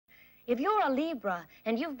If you're a Libra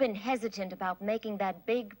and you've been hesitant about making that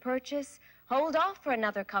big purchase, hold off for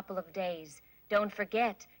another couple of days. Don't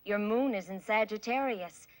forget, your moon is in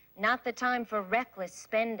Sagittarius, not the time for reckless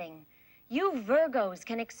spending. You Virgos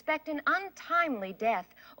can expect an untimely death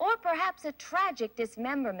or perhaps a tragic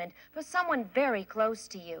dismemberment for someone very close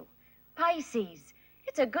to you. Pisces,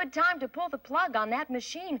 it's a good time to pull the plug on that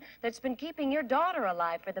machine that's been keeping your daughter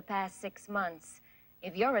alive for the past 6 months.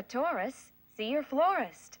 If you're a Taurus, see your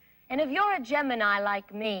florist. And if you're a Gemini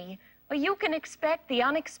like me, well, you can expect the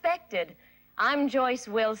unexpected. I'm Joyce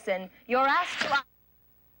Wilson, your astro...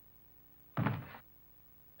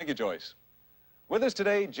 Thank you, Joyce. With us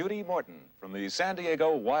today, Judy Morton from the San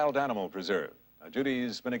Diego Wild Animal Preserve.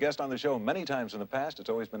 Judy's been a guest on the show many times in the past. It's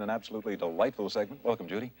always been an absolutely delightful segment. Welcome,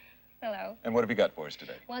 Judy. Hello. And what have you got for us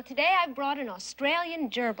today? Well, today I brought an Australian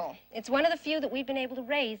gerbil. It's one of the few that we've been able to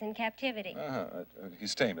raise in captivity.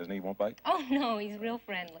 He's tame, isn't he? He won't bite? Oh, no, he's real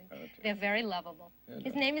friendly. Okay. They're very lovable.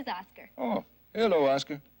 His name is Oscar. Oh, hello,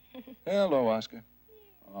 Oscar. Hello, Oscar.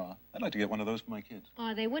 I'd like to get one of those for my kids.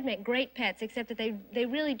 Oh, they would make great pets, except that they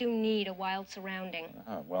really do need a wild surrounding.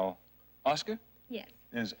 Well, Oscar? Yes.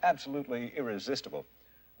 Is absolutely irresistible.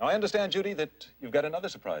 Now, I understand, Judy, that you've got another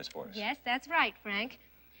surprise for us. Yes, that's right, Frank.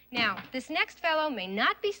 Now, this next fellow may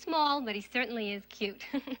not be small, but he certainly is cute.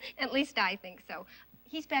 At least I think so.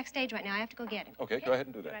 He's backstage right now. I have to go get him. Okay, go ahead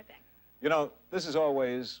and do that. Be right back. You know, this is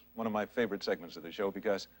always one of my favorite segments of the show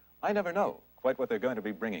because I never know quite what they're going to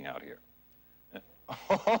be bringing out here.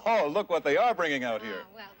 Oh, look what they are bringing out here.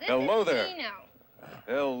 Well, this Hello is there. Dino.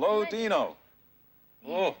 Hello, Dino.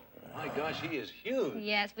 Oh, my gosh, he is huge.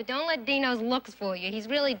 Yes, but don't let Dino's looks fool you. He's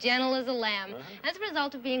really gentle as a lamb. As a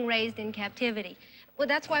result of being raised in captivity. Well,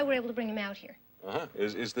 that's why we're able to bring him out here.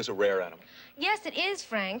 Is this a rare animal? Yes, it is,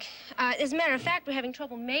 Frank. As a matter of fact, we're having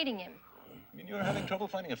trouble mating him. You mean you're having trouble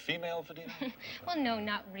finding a female for Dino? Well, no,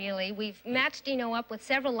 not really. We've matched Dino up with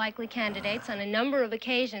several likely candidates on a number of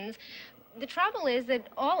occasions. The trouble is that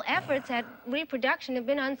all efforts at reproduction have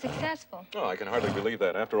been unsuccessful. Oh, I can hardly believe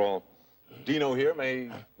that. After all, Dino here may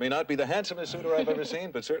not be the handsomest suitor I've ever seen,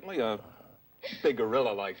 but certainly a big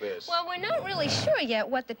gorilla like this. Well, we're not really sure yet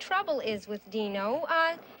what the trouble is with Dino.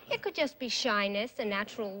 It could just be shyness, a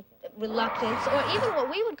natural reluctance, or even what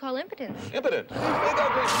we would call impotence. Impotence? Big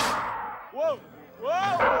ugly. Whoa!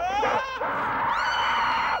 Whoa!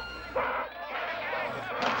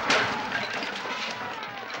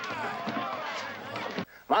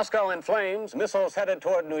 Moscow in flames, missiles headed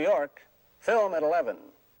toward New York. Film at 11.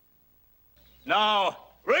 Now,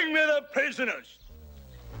 bring me the prisoners.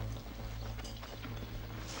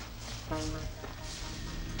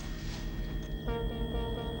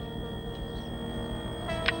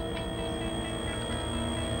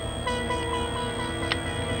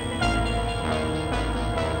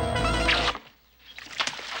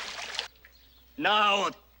 Now,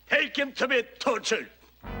 take him to be tortured.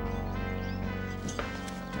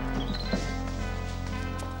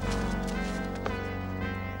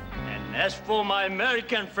 And as for my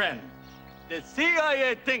American friend, the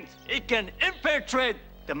CIA thinks it can infiltrate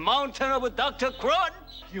the mountain of Dr. Crud.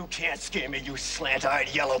 You can't scare me, you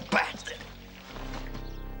slant-eyed yellow bastard.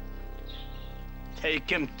 Take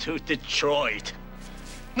him to Detroit.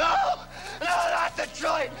 No! No, not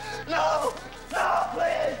Detroit! No! No,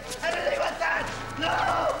 please! Anything but that!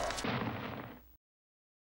 No!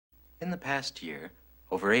 In the past year,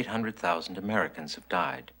 over 800,000 Americans have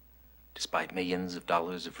died. Despite millions of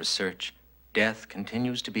dollars of research, death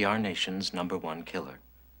continues to be our nation's #1 killer.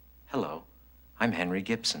 Hello, I'm Henry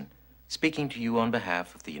Gibson, speaking to you on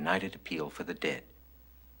behalf of the United Appeal for the Dead.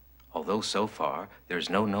 Although so far there is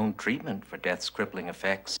no known treatment for death's crippling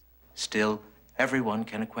effects, still everyone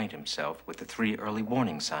can acquaint himself with the 3 early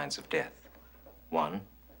warning signs of death. 1,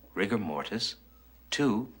 rigor mortis.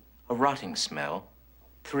 2, a rotting smell.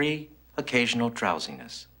 3, occasional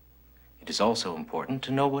drowsiness. It is also important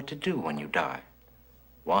to know what to do when you die.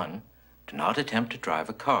 1, do not attempt to drive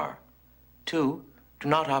a car. 2, do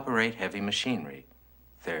not operate heavy machinery.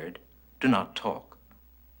 3rd, do not talk.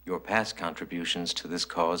 Your past contributions to this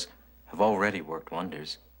cause have already worked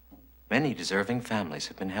wonders. Many deserving families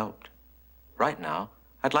have been helped. Right now,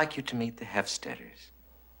 I'd like you to meet the Hefstetters.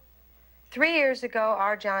 3 years ago,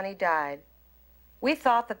 our Johnny died. We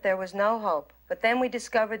thought that there was no hope, but then we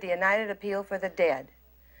discovered the United Appeal for the Dead.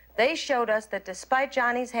 They showed us that despite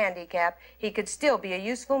Johnny's handicap, he could still be a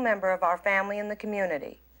useful member of our family and the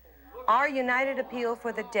community. Our United Appeal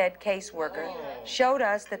for the Dead caseworker showed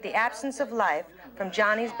us that the absence of life from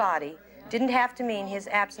Johnny's body didn't have to mean his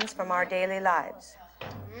absence from our daily lives.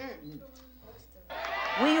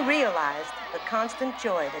 We realized the constant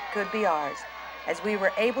joy that could be ours as we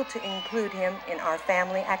were able to include him in our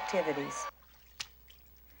family activities.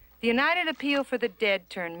 The United Appeal for the Dead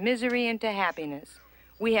turned misery into happiness.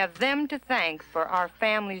 We have them to thank for our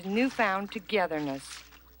family's newfound togetherness.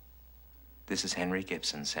 This is Henry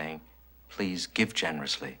Gibson saying, please give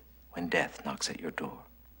generously when death knocks at your door.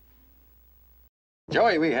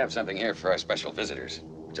 Joey, we have something here for our special visitors.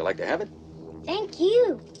 Would you like to have it? Thank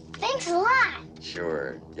you. Thanks a lot.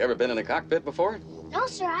 Sure. You ever been in a cockpit before? No,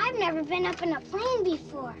 sir, I've never been up in a plane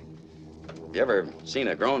before. You ever seen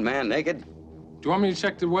a grown man naked? Do you want me to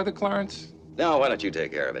check the weather, Clarence? No, why don't you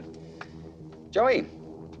take care of it? Joey,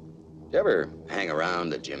 you ever hang around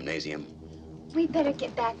the gymnasium? We'd better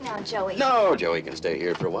get back now, Joey. No, Joey can stay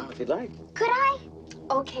here for a while if you'd like. Could I?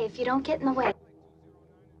 Okay, if you don't get in the way.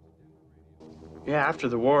 Yeah, after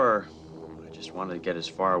the war, I just wanted to get as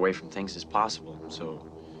far away from things as possible. So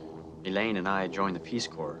Elaine and I joined the Peace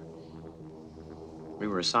Corps. We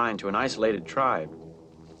were assigned to an isolated tribe,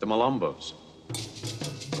 the Malombos.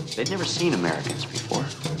 They'd never seen Americans before.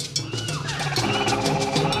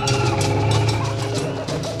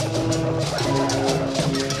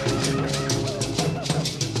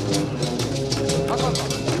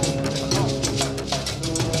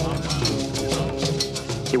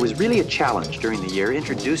 It was really a challenge during the year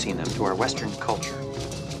introducing them to our Western culture.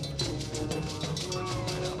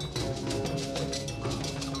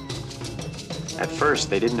 At first,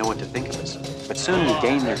 they didn't know what to think of us, but soon we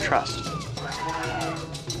gained their trust.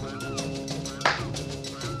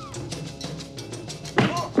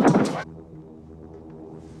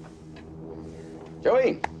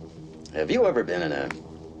 Joey, have you ever been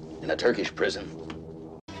in a Turkish prison?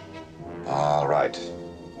 All right.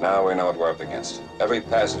 Now we know what we're up against. Every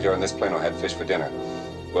passenger on this plane who had fish for dinner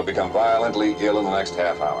will become violently ill in the next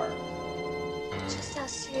half hour. Just how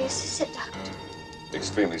serious is it, Doctor?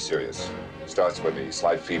 Extremely serious. Starts with a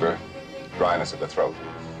slight fever, dryness of the throat.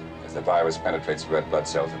 As the virus penetrates the red blood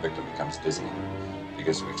cells, the victim becomes dizzy.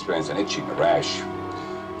 Begins to experience an itching, a rash.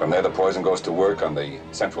 From there, the poison goes to work on the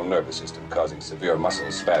central nervous system, causing severe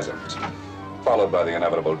muscle spasms, followed by the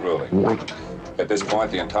inevitable drooling. At this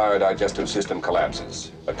point, the entire digestive system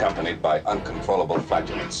collapses, accompanied by uncontrollable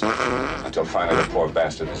flatulence, until finally the poor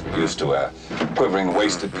bastard is reduced to a quivering,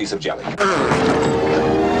 wasted piece of jelly.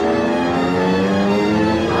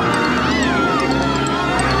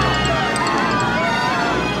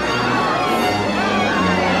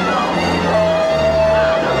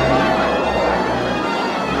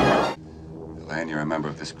 Elaine, you're a member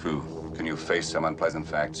of this crew. Can you face some unpleasant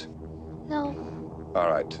facts? No. All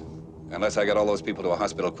right. Unless I get all those people to a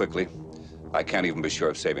hospital quickly, I can't even be sure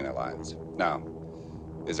of saving their lives. Now,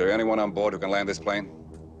 is there anyone on board who can land this plane?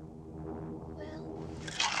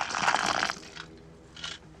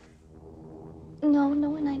 No, no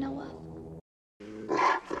one I know of.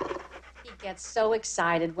 He gets so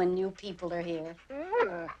excited when new people are here.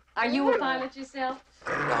 Are you a pilot yourself?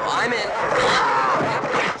 No, I'm in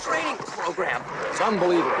training program. It's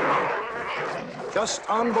unbelievable. Just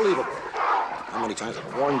unbelievable. How many times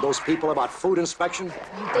I've warned those people about food inspection?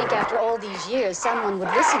 You'd think after all these years someone would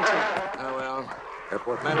listen to you. Oh, well,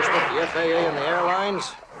 airport management, the FAA, and the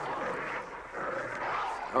airlines.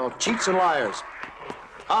 Oh, cheats and liars.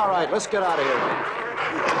 All right, let's get out of here.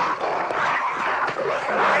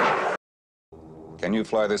 Can you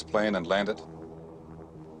fly this plane and land it?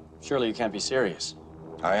 Surely you can't be serious.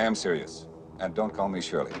 I am serious. And don't call me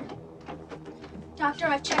Shirley. Doctor,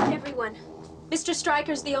 I've checked everyone. Mr.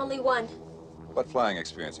 Stryker's the only one. What flying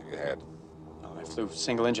experience have you had? Oh, I flew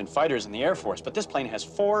single-engine fighters in the Air Force, but this plane has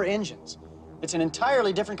 4 engines. It's an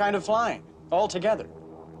entirely different kind of flying, altogether.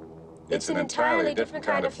 It's an entirely different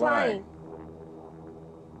kind of flying.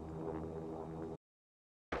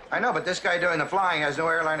 I know, but this guy doing the flying has no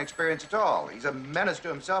airline experience at all. He's a menace to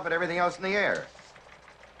himself and everything else in the air.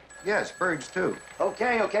 Yes, birds, too.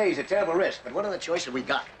 Okay, he's a terrible risk, but what other choice have we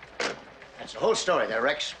got? That's the whole story there,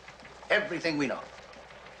 Rex. Everything we know.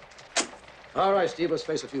 All right, Steve, let's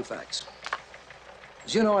face a few facts.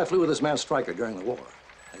 As you know, I flew with this man Stryker during the war.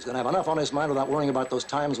 He's going to have enough on his mind without worrying about those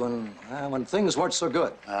times when things weren't so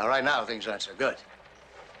good. Right now, things aren't so good.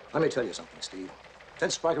 Let me tell you something, Steve.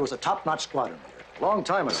 Ted Stryker was a top-notch squadron leader. A long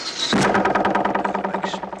time ago.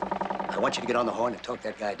 Rex, I want you to get on the horn and talk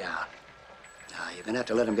that guy down. Now, you're going to have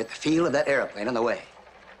to let him get the feel of that airplane on the way.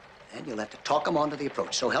 And you'll have to talk him onto the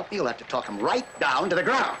approach. So help me, you'll have to talk him right down to the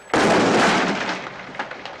ground.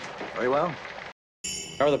 Very well.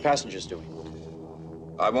 How are the passengers doing?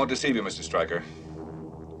 I won't deceive you, Mr. Stryker.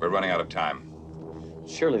 We're running out of time.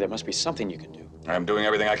 Surely there must be something you can do. I'm doing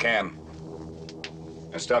everything I can.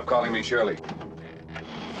 And stop calling me Shirley.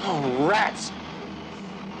 Oh, rats!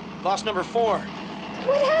 Lost number 4.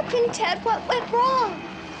 What happened, Ted? What went wrong?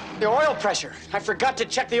 The oil pressure. I forgot to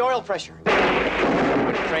check the oil pressure.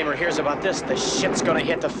 When Kramer hears about this, the shit's gonna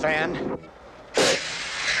hit the fan.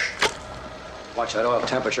 Watch that oil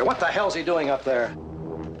temperature. What the hell's he doing up there?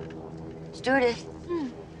 Stewardess,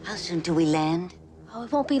 how soon do we land? Oh,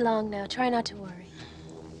 it won't be long now. Try not to worry.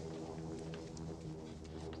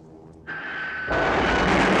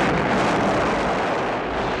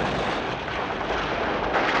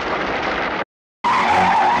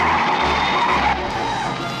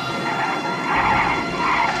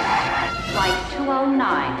 Flight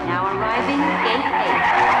 209, now arriving, gate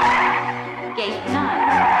 8. Gate 9.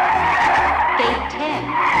 Gate 10.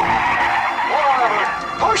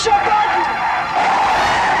 Push a button!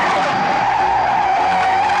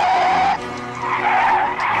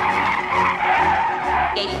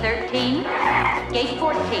 Gate 13. Gate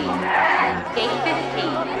 14. Gate 15.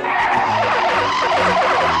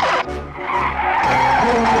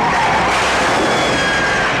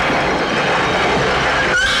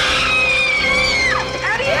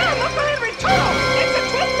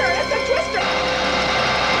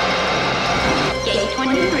 Gate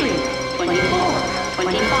 23, 24,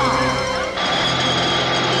 25.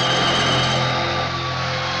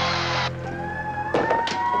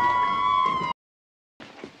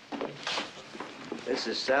 This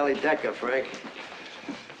is Sally Decker, Frank.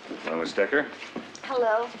 Hello, Miss Decker.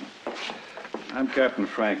 Hello. I'm Captain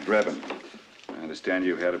Frank Drebin. I understand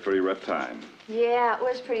you've had a pretty rough time. Yeah, it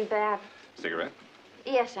was pretty bad. Cigarette?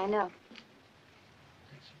 Yes, I know.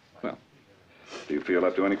 Well, do you feel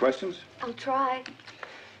up to any questions? I'll try.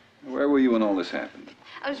 Where were you when all this happened?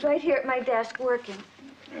 I was right here at my desk working.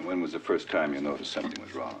 And when was the first time you noticed something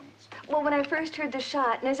was wrong? Well, when I first heard the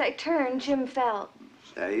shot, and as I turned, Jim fell.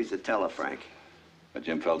 He's the teller, Frank.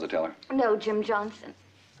 Jim Fell's the teller? No, Jim Johnson.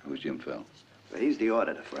 Who's Jim Fell? He's the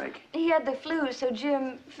auditor, Frank. He had the flu, so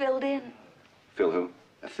Jim filled in. Phil who?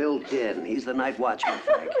 Phil did. He's the night watchman,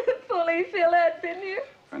 Frank. If only Phil had been here.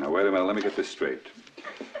 Now, wait a minute. Let me get this straight.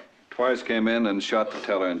 Twice came in and shot the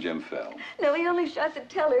teller and Jim Fell. No, he only shot the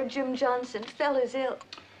teller, Jim Johnson. Fell is ill.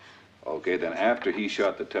 Okay, then after he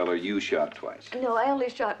shot the teller, you shot twice. No, I only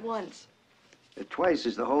shot once. Twice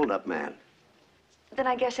is the hold-up man. Then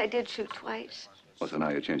I guess I did shoot twice. Well, so now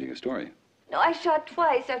you're changing your story. No, I shot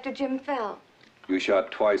twice after Jim fell. You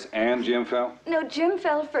shot twice and Jim Fell? No, Jim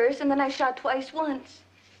fell first, and then I shot twice once.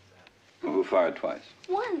 Well, who fired twice?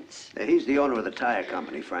 Once. He's the owner of the tire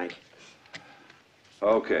company, Frank.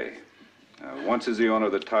 Okay. Once is the owner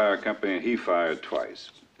of the tire company, and he fired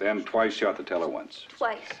twice. Then twice shot the teller once.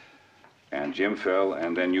 Twice. And Jim fell,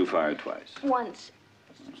 and then you fired twice. Once.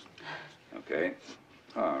 Okay.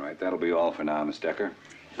 All right, that'll be all for now, Miss Decker.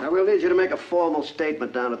 Now, we'll need you to make a formal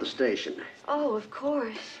statement down at the station. Oh, of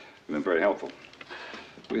course. You've been very helpful.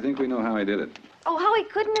 We think we know how he did it. Oh, how he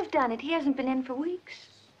couldn't have done it. He hasn't been in for weeks.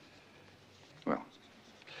 Well,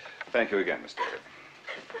 thank you again, Miss Decker.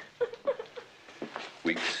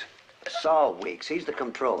 Weeks? Saul Weeks. He's the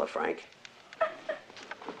controller, Frank.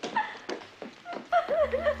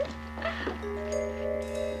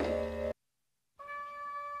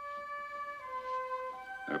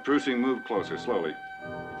 Prusing, move closer, slowly.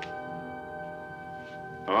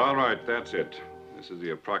 All right, that's it. This is the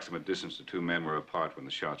approximate distance the two men were apart when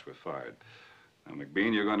the shots were fired. Now,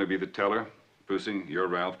 McBean, you're going to be the teller. Prusing, you're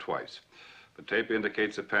Ralph twice. The tape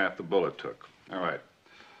indicates the path the bullet took. All right.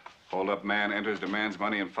 Hold-up man enters, demands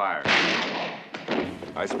money, and fires.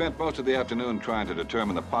 I spent most of the afternoon trying to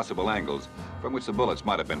determine the possible angles from which the bullets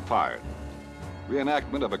might have been fired.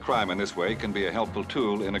 Reenactment of a crime in this way can be a helpful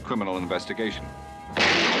tool in a criminal investigation.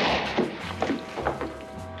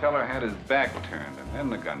 Teller had his back turned, and then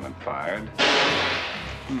the gunman fired.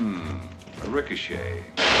 A ricochet.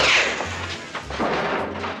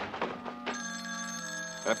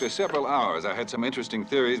 After several hours, I had some interesting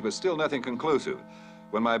theories, but still nothing conclusive.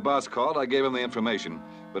 When my boss called, I gave him the information,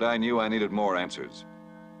 but I knew I needed more answers.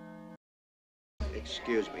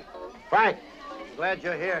 Excuse me. Frank, glad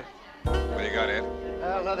you're here. What do you got, Ed?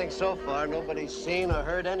 Well, nothing so far. Nobody's seen or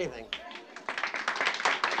heard anything.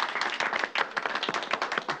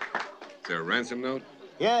 Is there a ransom note?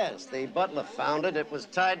 Yes, the butler found it. It was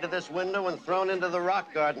tied to this window and thrown into the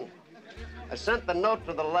rock garden. I sent the note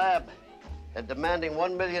to the lab. They're demanding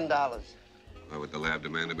 $1 million. Why would the lab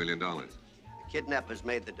demand $1 million? The kidnappers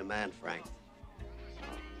made the demand, Frank.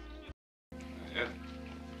 Ed?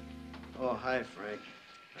 Oh, hi, Frank.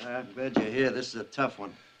 I'm glad you're here. This is a tough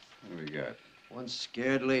one. What do we got? One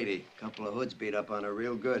scared lady. A couple of hoods beat up on her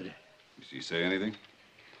real good. Did she say anything?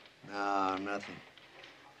 No, nothing.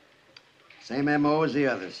 Same M.O. as the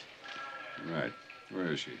others. Right.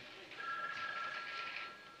 Where is she?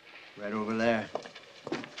 Right over there.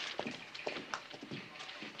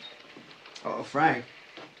 Oh, Frank.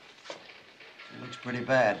 It looks pretty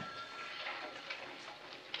bad.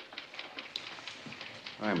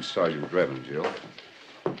 I'm Sergeant Drebin, Jill.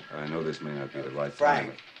 I know this may not be the right Frank.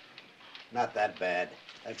 time. Not that bad.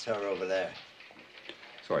 That's her over there.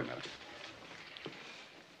 Sorry, madam.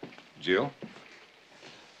 Jill?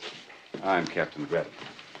 I'm Captain Drebin.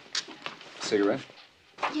 Cigarette?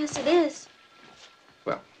 Yes, it is.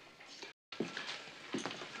 Well.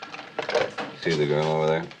 See the girl over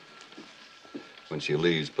there? When she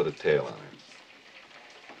leaves, put a tail on her.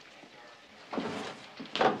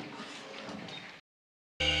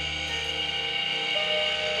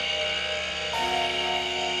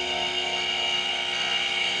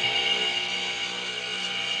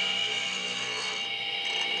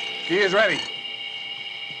 Key is ready.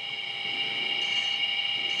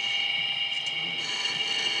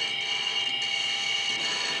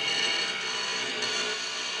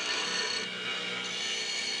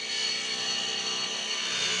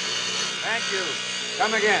 Thank you.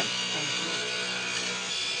 Come again.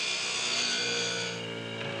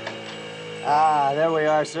 Ah, there we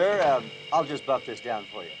are, sir. I'll just buff this down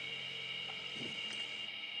for you.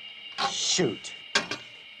 Shoot.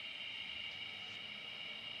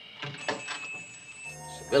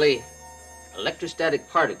 Billy, electrostatic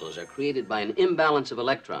particles are created by an imbalance of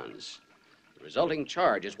electrons. The resulting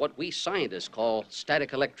charge is what we scientists call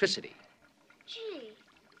static electricity. Gee.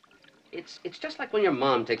 It's just like when your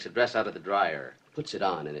mom takes a dress out of the dryer, puts it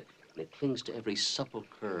on, and it clings to every supple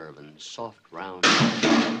curve and soft, round...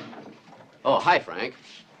 Oh, hi, Frank.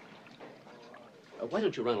 Why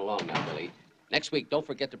don't you run along now, Billy? Next week, don't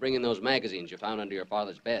forget to bring in those magazines you found under your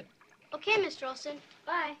father's bed. Okay, Mr. Olson.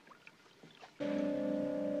 Bye.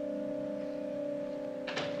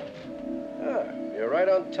 Ah, you're right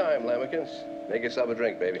on time, Lamekins. Make yourself a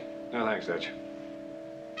drink, baby. No, thanks, Dutch.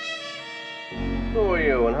 Who are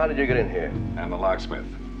you, and how did you get in here? I'm the locksmith.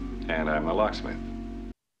 And I'm the locksmith.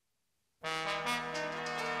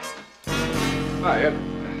 Hi, Ed.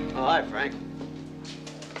 Oh, hi, Frank.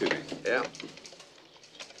 Excuse me. Yeah?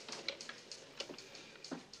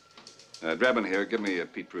 Drebin here. Give me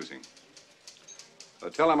Pete Prusing.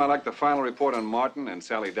 Tell him I'd like the final report on Martin and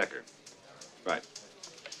Sally Decker. Right.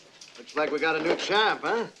 Looks like we got a new champ,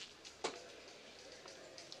 huh?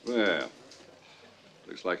 Well,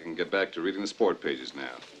 looks like I can get back to reading the sport pages now.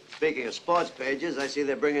 Speaking of sports pages, I see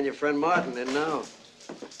they're bringing your friend Martin in now.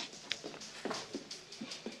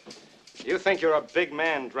 You think you're a big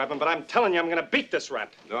man, Drebin, but I'm telling you, I'm gonna beat this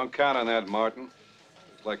rat. Don't count on that, Martin.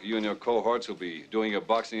 Looks like you and your cohorts will be doing your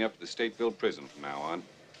boxing up at the Stateville prison from now on.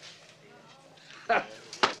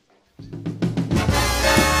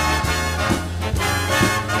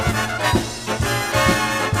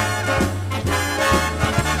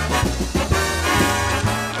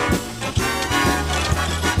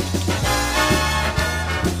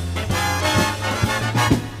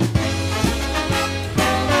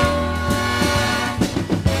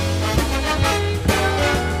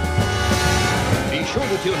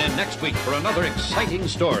 Tune in next week for another exciting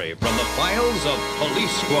story from the files of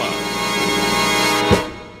Police Squad.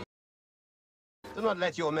 Do not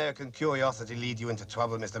let your American curiosity lead you into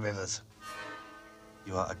trouble, Mr. Rivers.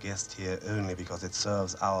 You are a guest here only because it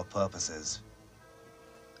serves our purposes.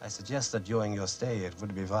 I suggest that during your stay, it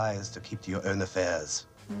would be wise to keep to your own affairs.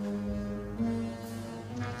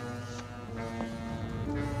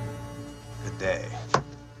 Good day.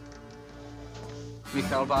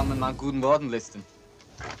 Michael war mit meinen guten Wortenlisten.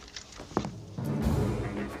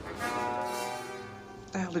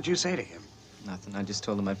 What the hell did you say to him? Nothing. I just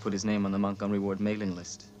told him I'd put his name on the Montgomery Ward mailing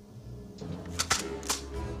list.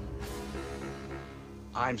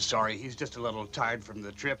 I'm sorry. He's just a little tired from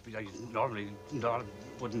the trip. I normally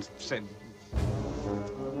wouldn't say...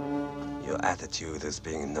 Your attitude is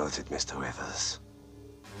being noted, Mr. Rivers.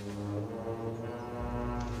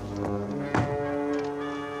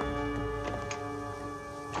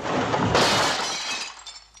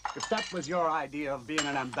 If that was your idea of being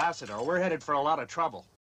an ambassador, we're headed for a lot of trouble.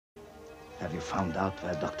 Have you found out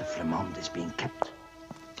where Dr. Flamand is being kept?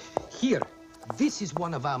 Here. This is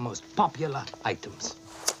one of our most popular items.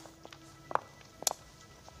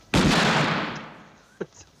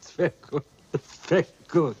 It's very good. Very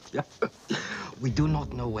good, yeah. We do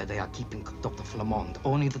not know where they are keeping Dr. Flamand,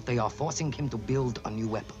 only that they are forcing him to build a new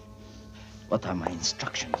weapon. What are my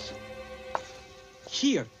instructions?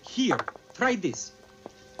 Here. Try this.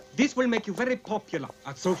 This will make you very popular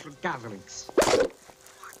at social gatherings.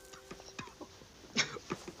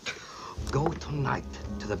 Go tonight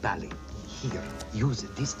to the valley. Here, use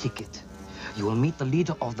this ticket. You will meet the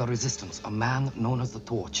leader of the resistance, a man known as the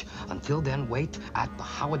Torch. Until then, wait at the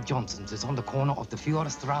Howard Johnson's. It's on the corner of the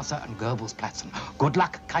Führerstrasse and Goebbelsplatz. Good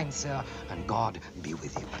luck, kind sir, and God be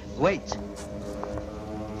with you. Wait.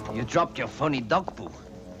 You dropped your phony dog poo.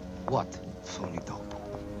 What phony dog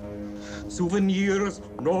poo? Souvenirs,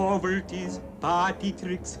 novelties, party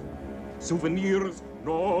tricks. Souvenirs,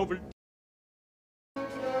 novelties.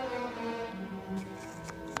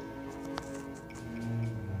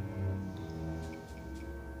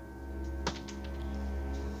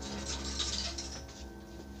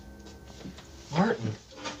 Martin.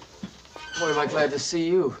 Boy, am I glad to see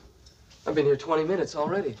you. I've been here 20 minutes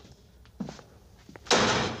already.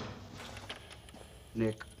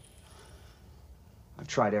 Nick, I've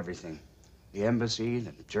tried everything. The embassy,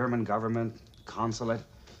 the German government, the consulate.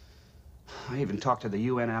 I even talked to the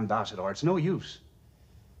UN ambassador. It's no use.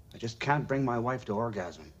 I just can't bring my wife to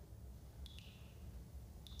orgasm.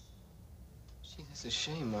 Gee, that's a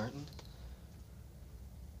shame, Martin.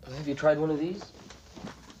 Have you tried one of these?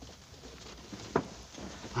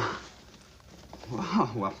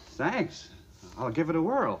 Wow, well, thanks. I'll give it a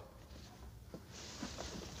whirl.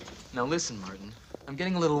 Now listen, Martin. I'm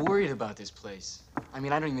getting a little worried about this place. I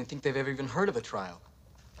mean, I don't even think they've ever even heard of a trial.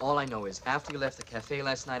 All I know is, after we left the cafe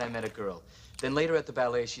last night, I met a girl. Then later at the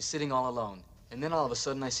ballet, she's sitting all alone. And then all of a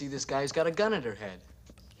sudden, I see this guy who's got a gun at her head.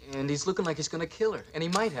 And he's looking like he's gonna kill her. And he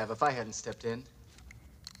might have if I hadn't stepped in.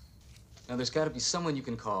 Now, there's gotta be someone you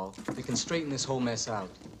can call that can straighten this whole mess out.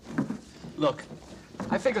 Look,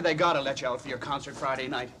 I figured they gotta let you out for your concert Friday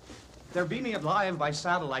night. They're beaming it live by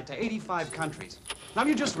satellite to 85 countries. Now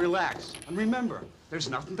you just relax and remember, there's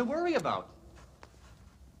nothing to worry about.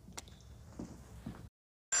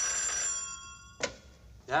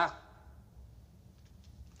 Yeah?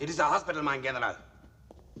 It is a hospital, mein General.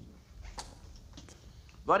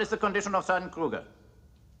 What is the condition of Sergeant Kruger?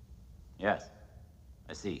 Yes,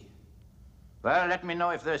 I see. Well, let me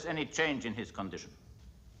know if there's any change in his condition.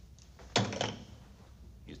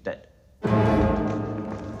 He's dead.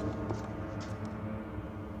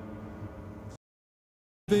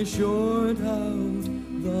 They short out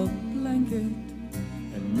the blanket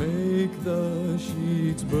and make the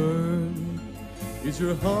sheets burn. Is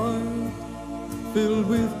your heart filled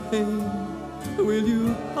with pain? Will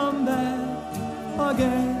you come back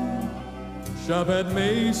again? Shop at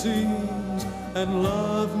Macy's and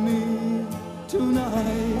love me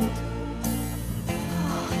tonight.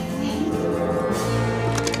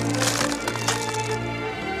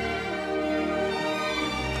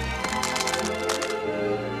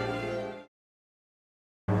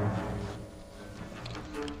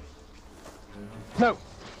 No.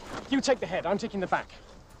 You take the head. I'm taking the back.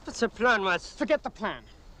 What's the plan, Wes? Forget the plan.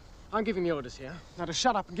 I'm giving the orders here. Now to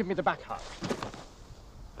shut up and give me the back half.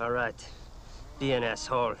 All right. Be an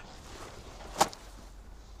asshole.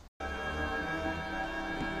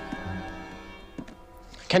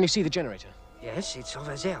 Can you see the generator? Yes, it's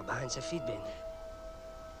over there behind the feed bin.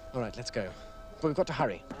 All right, let's go. But we've got to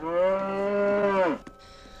hurry.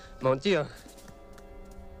 Mon Dieu.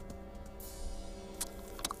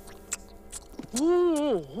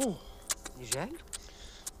 Ooh. Jack?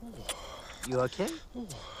 You okay?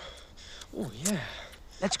 Oh, yeah.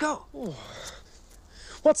 Let's go. Ooh.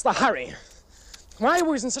 What's the hurry? Why are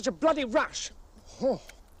we in such a bloody rush? Oh.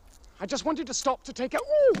 I just wanted to stop to take a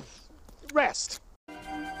rest.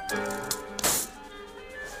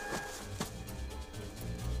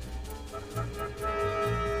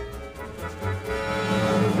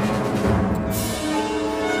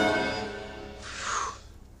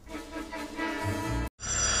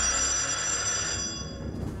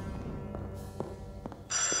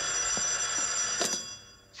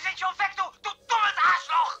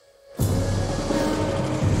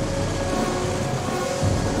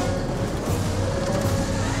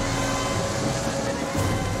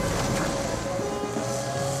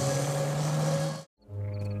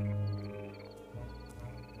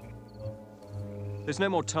 There's no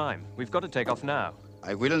more time. We've got to take off now.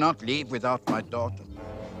 I will not leave without my daughter.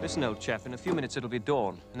 Listen, old chap, in a few minutes it'll be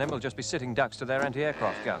dawn, and then we'll just be sitting ducks to their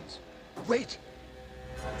anti-aircraft guns. Wait!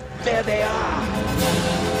 There they are!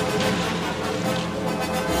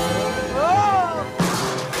 Oh,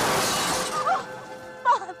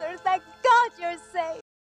 Father, thank God you're safe.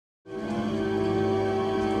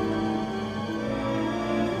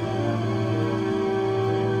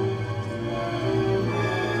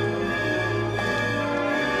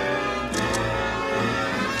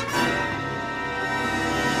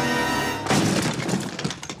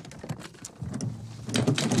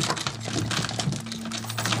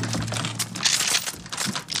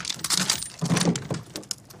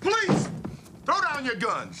 Police! Throw down your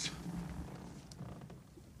guns.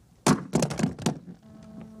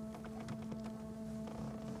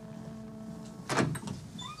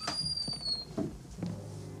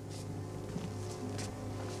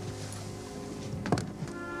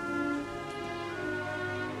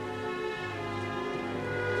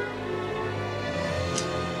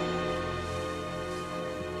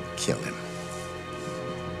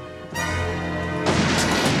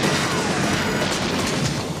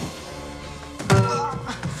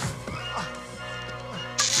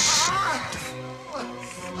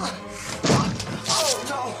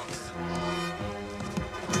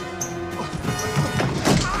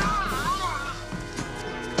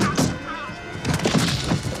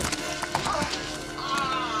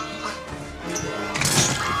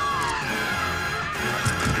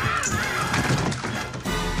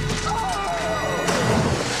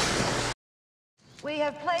 We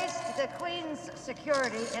have placed the Queen's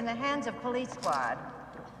security in the hands of Police Squad,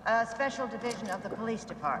 a special division of the police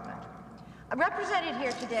department. Represented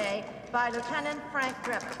here today by Lieutenant Frank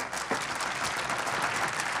Drebin.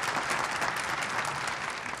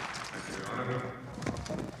 Thank you, Your Honor.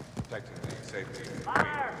 Protecting the safety of the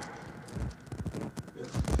Fire!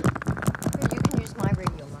 You can use my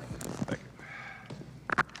radio line. Thank you.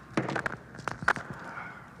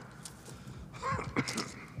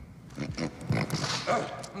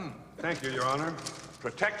 Thank you, Your Honor.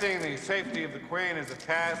 Protecting the safety of the Queen is a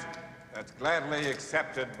task that's gladly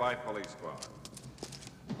accepted by Police Squad.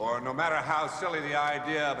 For no matter how silly the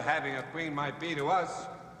idea of having a queen might be to us,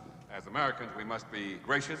 as Americans, we must be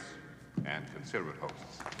gracious and considerate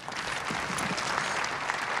hosts.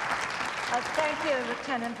 Thank you,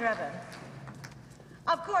 Lieutenant Drebin.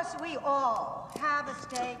 Of course, we all have a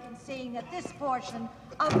stake in seeing that this portion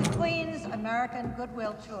of the Queen's American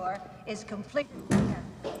Goodwill Tour is completely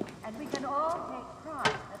successful. And we can all take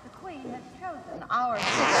pride that the Queen has chosen our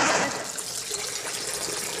visit.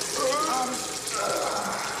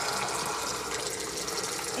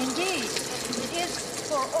 Indeed, it is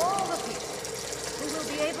for all the people who will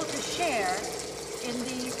be able to share in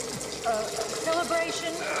the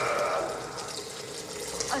celebration,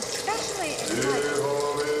 especially exciting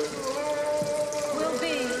will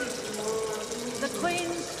be the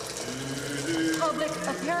Queen's public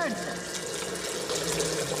appearances.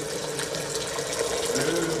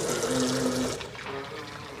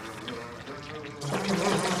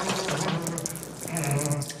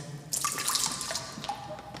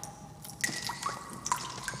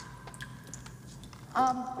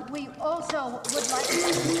 We also would like to...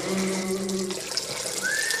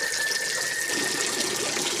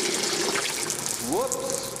 Whoops.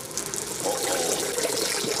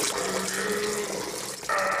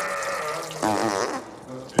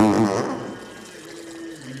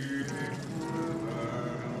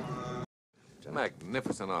 It's a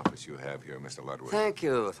magnificent office you have here, Mr. Ludwig. Thank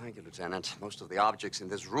you, Lieutenant. Most of the objects in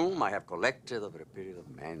this room I have collected over a period of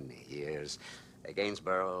many years.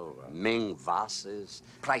 Gainsborough, Ming vases,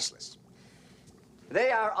 priceless. They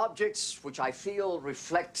are objects which I feel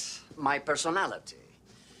reflect my personality,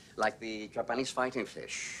 like the Japanese fighting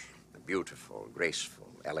fish, beautiful, graceful,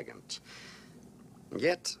 elegant,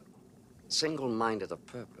 yet single-minded of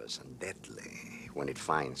purpose and deadly when it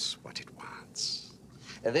finds what it wants.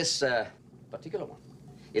 This particular one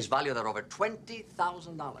is valued at over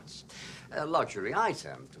 $20,000. A luxury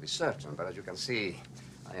item, to be certain, but as you can see,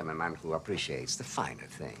 I am a man who appreciates the finer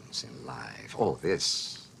things in life. Oh,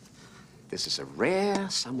 this is a rare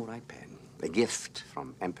samurai pen, a gift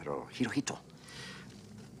from Emperor Hirohito.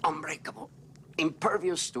 Unbreakable,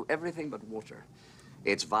 impervious to everything but water.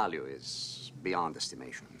 Its value is beyond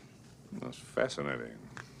estimation. That's fascinating.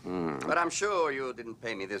 But I'm sure you didn't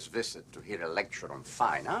pay me this visit to hear a lecture on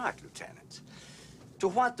fine art, Lieutenant. To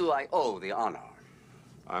what do I owe the honor?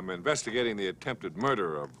 I'm investigating the attempted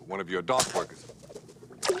murder of one of your dock workers.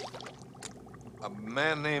 A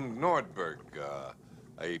man named Nordberg,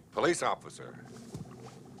 a police officer.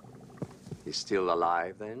 He's still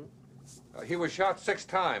alive, then? He was shot 6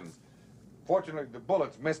 times. Fortunately, the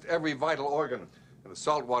bullets missed every vital organ, and the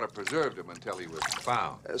salt water preserved him until he was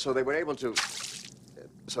found. So they were able to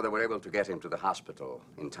get him to the hospital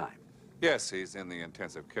in time? Yes, he's in the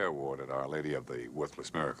intensive care ward at Our Lady of the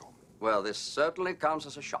Worthless Miracle. Well, this certainly comes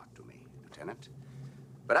as a shock to me, Lieutenant.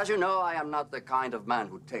 But as you know, I am not the kind of man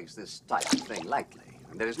who takes this type of thing lightly.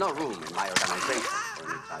 And there is no room in my organization for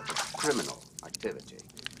any type of criminal activity.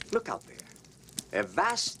 Look out there. A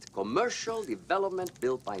vast commercial development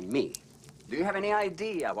built by me. Do you have any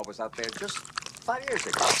idea what was out there just 5 years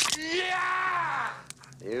ago? Yeah!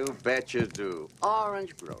 You bet you do.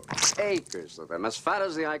 Orange groves, acres of them, as far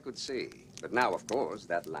as the eye could see. But now, of course,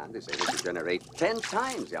 that land is able to generate 10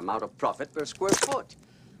 times the amount of profit per square foot.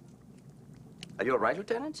 Are you all right,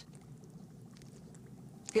 Lieutenant?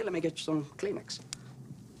 Here, let me get you some Kleenex.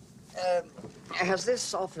 Has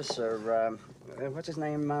this officer, what's his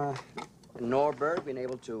name, Norberg, been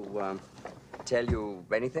able to tell you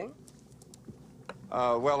anything?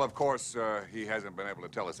 Well, of course, he hasn't been able to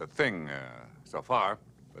tell us a thing so far.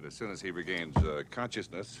 But as soon as he regains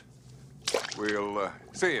consciousness, we'll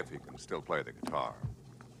see if he can still play the guitar.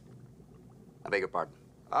 I beg your pardon?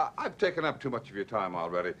 I've taken up too much of your time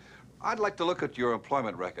already. I'd like to look at your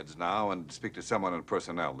employment records now and speak to someone in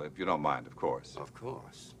personnel, if you don't mind, of course. Of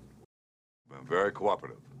course. Been very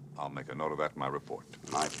cooperative. I'll make a note of that in my report.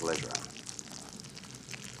 My pleasure.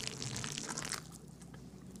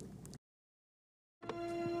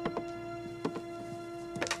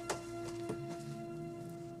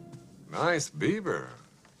 Nice beaver.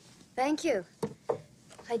 Thank you.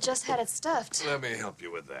 I just had it stuffed. Let me help you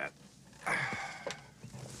with that.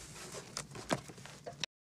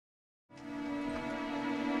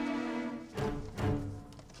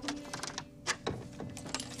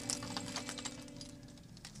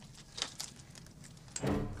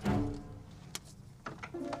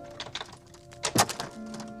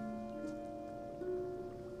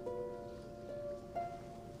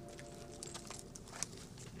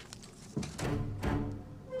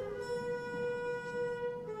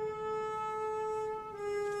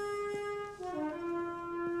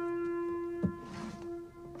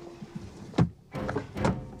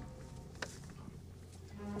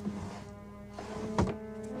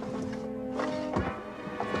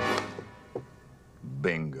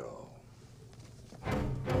 Bingo.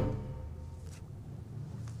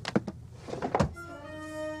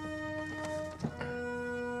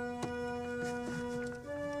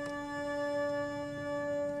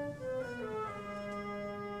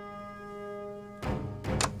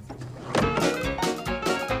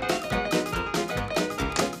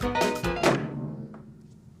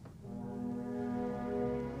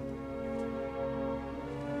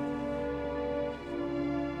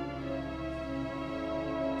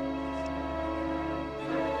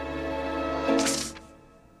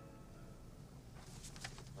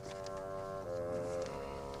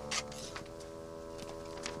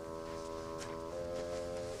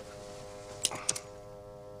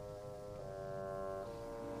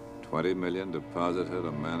 $20 million deposited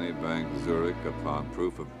at Manny Bank, Zurich, upon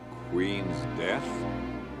proof of Queen's death?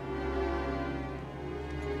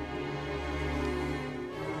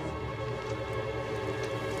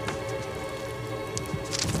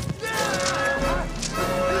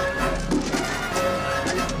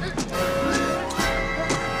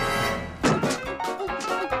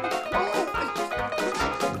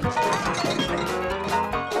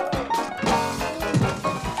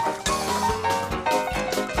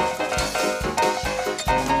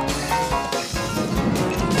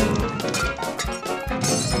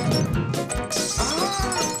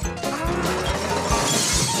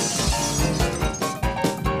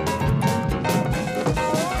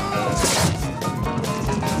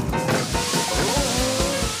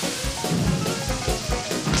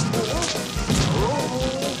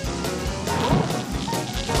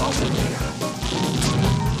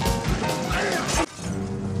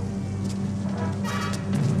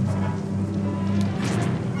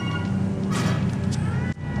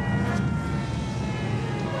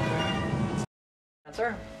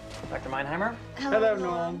 Sir, Dr. Meinheimer. Hello,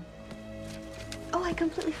 Norm. Oh, I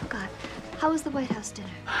completely forgot. How was the White House dinner?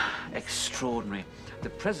 Extraordinary. The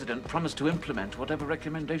president promised to implement whatever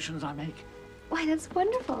recommendations I make. Why, that's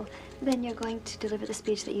wonderful. Then you're going to deliver the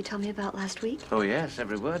speech that you told me about last week? Oh, yes,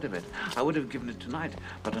 every word of it. I would have given it tonight,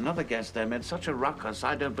 but another guest there made such a ruckus,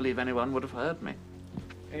 I don't believe anyone would have heard me.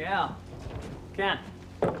 Yeah. Ken,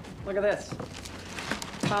 look at this.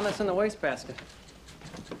 Found this in the wastebasket.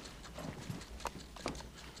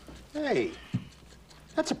 Hey,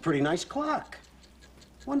 that's a pretty nice clock.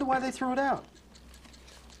 Wonder why they threw it out.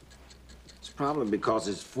 It's probably because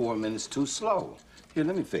it's 4 minutes too slow. Here,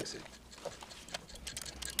 let me fix it.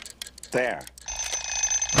 There.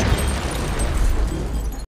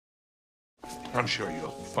 I'm sure you'll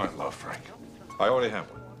find love, Frank. I already have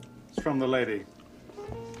one. It's from the lady.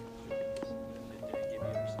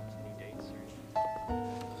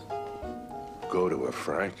 Go to her,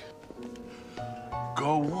 Frank.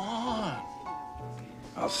 Go on.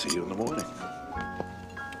 I'll see you in the morning.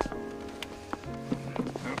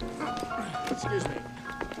 Excuse me.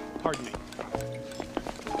 Pardon me.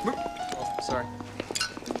 Oh, sorry.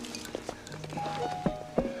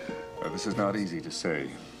 This is not easy to say.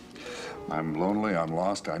 I'm lonely, I'm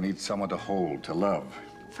lost, I need someone to hold, to love.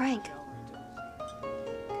 Frank.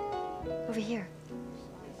 Over here.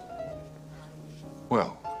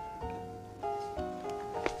 Well,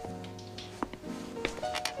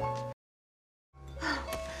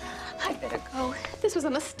 I better go. This was a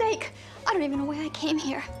mistake. I don't even know why I came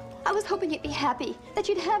here. I was hoping you'd be happy, that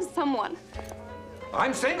you'd have someone.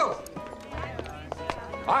 I'm single.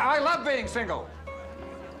 I love being single.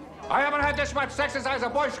 I haven't had this much sex since I was a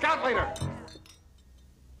Boy Scout leader.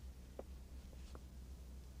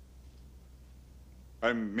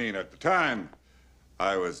 I mean, at the time,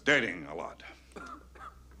 I was dating a lot.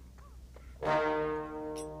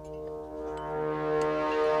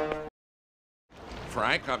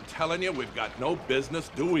 Frank, I'm telling you, we've got no business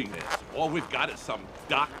doing this. All we've got is some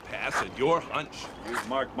dock pass and your hunch. You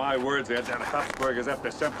mark my words, Ed, that Habsburg is up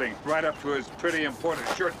to something right up to his pretty important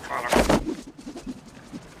shirt collar.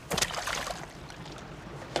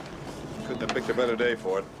 Couldn't have picked a better day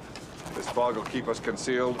for it. This fog will keep us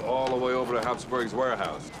concealed all the way over to Habsburg's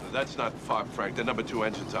warehouse. That's not fog, Frank. The number 2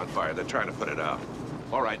 engine's on fire. They're trying to put it out.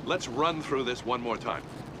 All right, let's run through this one more time.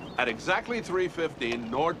 At exactly 3:15,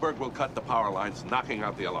 Nordberg will cut the power lines, knocking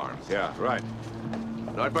out the alarms. Yeah, right.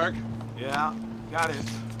 Nordberg? Yeah, got it.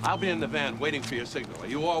 I'll be in the van waiting for your signal. Are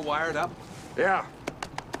you all wired up? Yeah,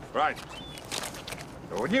 right.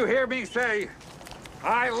 So when you hear me say,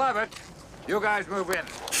 I love it, you guys move in.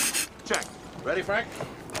 Check. Ready, Frank?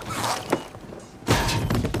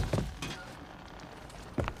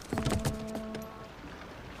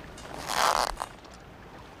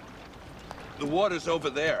 The water's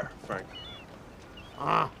over there, Frank.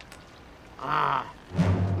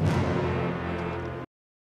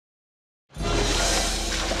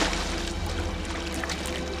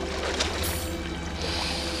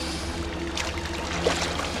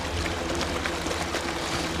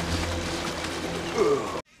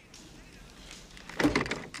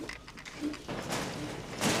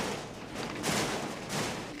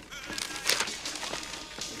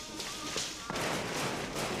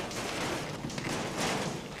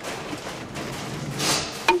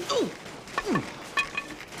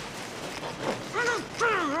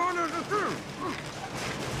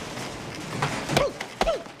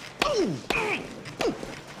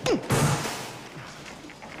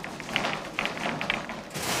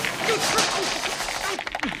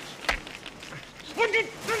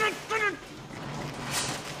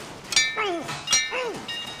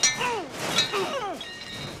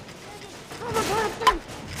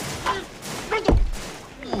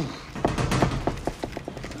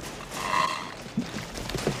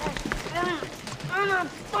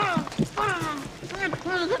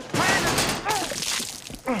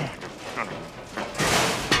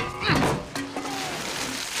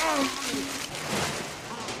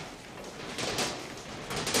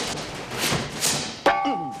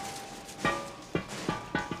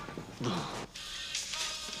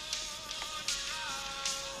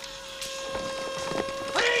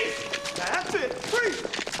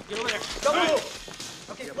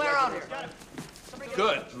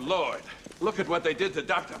 Good Lord. Look at what they did to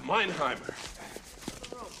Dr. Meinheimer.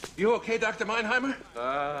 You okay, Dr. Meinheimer?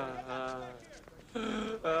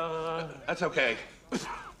 That's okay.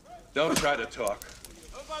 Don't try to talk.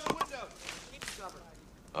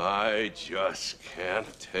 I just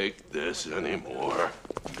can't take this anymore.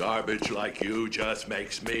 Garbage like you just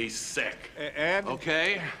makes me sick. Ed?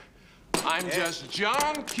 Okay? I'm just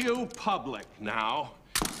John Q. Public now.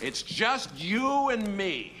 It's just you and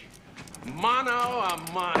me. Mano a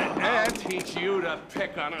mano. I'll teach you to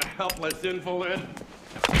pick on a helpless invalid.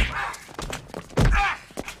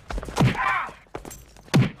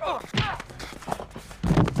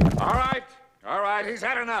 All right, he's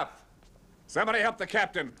had enough. Somebody help the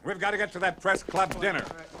captain. We've got to get to that press club dinner.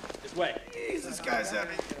 This way. Jesus, guy's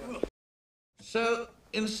heavy. So,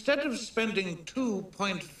 instead of spending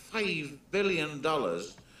 $2.5 billion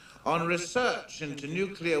on research into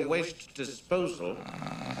nuclear waste disposal,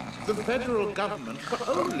 the federal government, for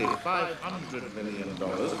only $500 million,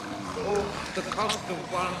 or the cost of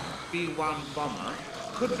one B-1 bomber,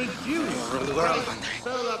 could reduce the price of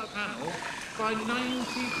solar panels by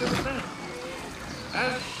 90%.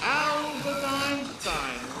 As Albert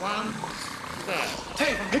Einstein once said.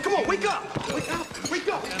 Hey, come on, wake up! Wake up! Wake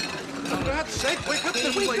up! For God's sake, wake up!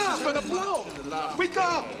 This place is gonna blow! Wake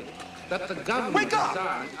up! That the government wake up!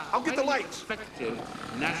 designed I'll get the lights. Effective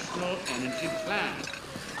national energy plan.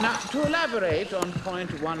 Now, to elaborate on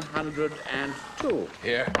point 102.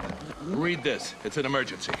 Here, read this. It's an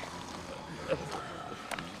emergency.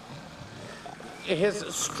 His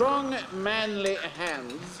strong, manly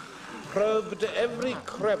hands probed every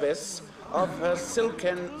crevice of her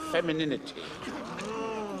silken femininity.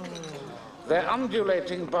 Their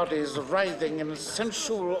undulating bodies writhing in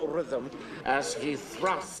sensual rhythm as he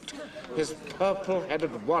thrust his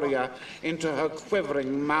purple-headed warrior into her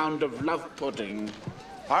quivering mound of love pudding.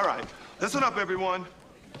 All right, listen up, everyone.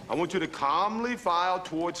 I want you to calmly file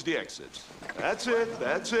towards the exits. That's it,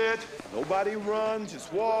 that's it. Nobody run,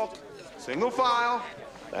 just walk. Single file.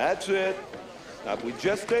 That's it. Now, if we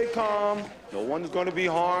just stay calm, no one's going to be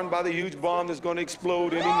harmed by the huge bomb that's going to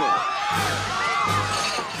explode any minute.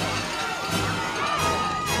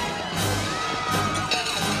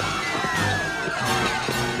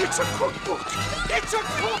 It's a cookbook! It's a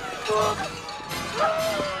cookbook!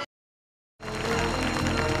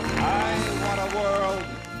 I want a world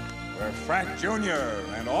where Frank Jr.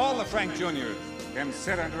 and all the Frank Jr.'s can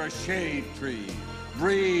sit under a shade tree,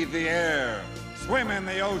 breathe the air, swim in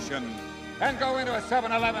the ocean, and go into a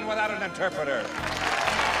 7-Eleven without an interpreter.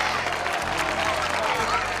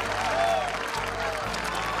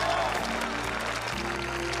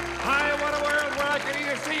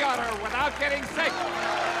 sea otter without getting sick.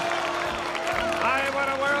 I want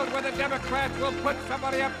a world where the Democrats will put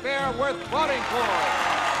somebody up there worth voting for.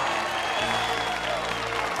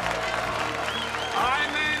 I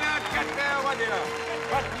may not get there with you,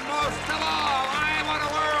 but most of all, I want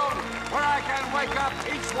a world where I can wake up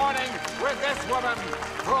each morning with this woman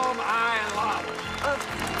whom I love.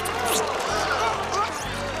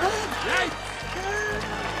 Yikes!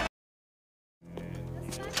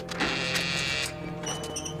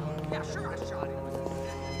 Yeah, sure, I shot him.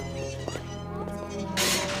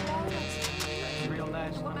 Real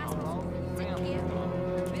nice.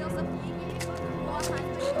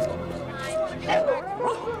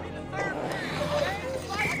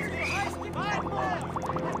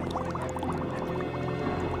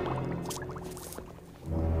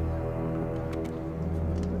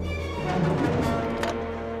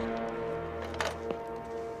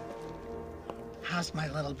 How's my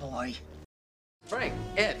little boy? Frank,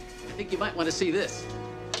 Ed, I think you might want to see this.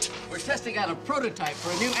 We're testing out a prototype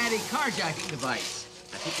for a new anti-carjacking device.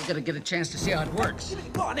 I think we're going to get a chance to see how it works.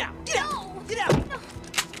 Go on now. Get out. Get out.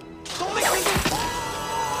 Don't make me get...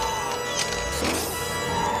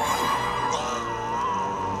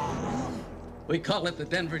 We call it the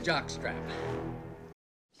Denver Jockstrap.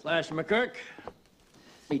 Slash McCurk.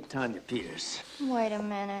 Meet Tanya Peters. Wait a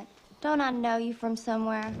minute. Don't I know you from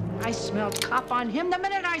somewhere? I smelled cop on him the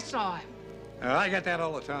minute I saw him. I get that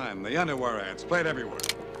all the time. The underwear ads played everywhere.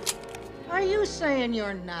 Are you saying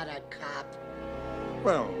you're not a cop?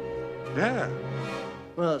 Well, yeah.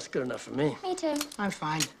 Well, it's good enough for me. Me too. I'm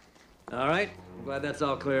fine. All right. I'm glad that's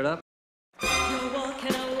all cleared up. You're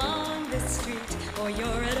walking along the street, or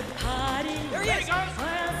you're at a party. There he is!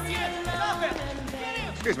 Stop it!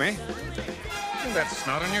 Excuse me. Isn't that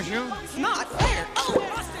snot on your shoe? Not where? Oh,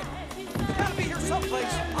 busted! You gotta be here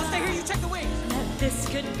someplace. I'll stay here. You check the wings. Now this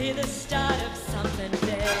could be the start of something big.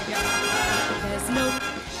 There's no...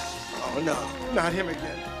 Oh, no. Not him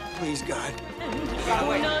again. Please, God.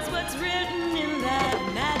 Who knows what's written in that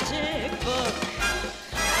magic book?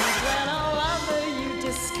 And when a lover you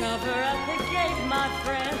discover at the gate, my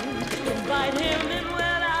friend, invite him in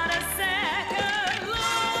without a second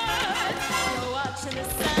look. You're watching the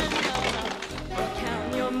sun come up, or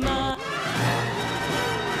count your money.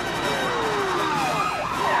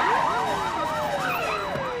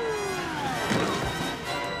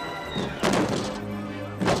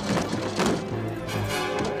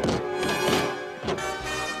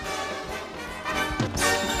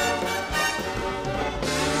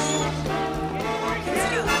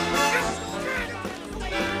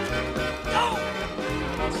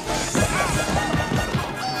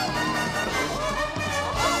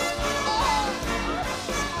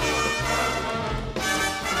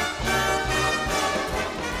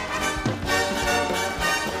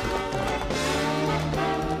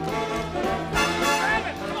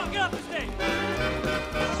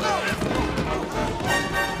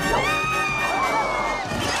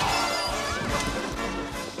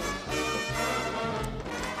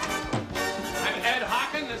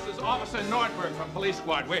 Officer Nordberg from Police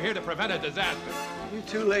Squad. We're here to prevent a disaster. You're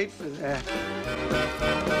too late for that.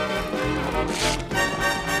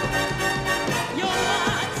 You're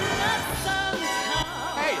watching the sun come.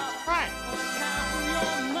 Hey, it's Frank. Count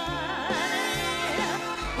your money,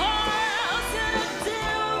 or else in a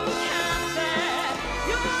dim cafe,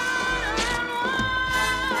 you're wondering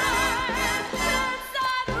why. Then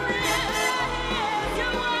suddenly there is, you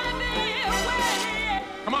wanna be away.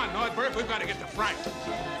 Come on, Nordberg. We've got to get to Frank.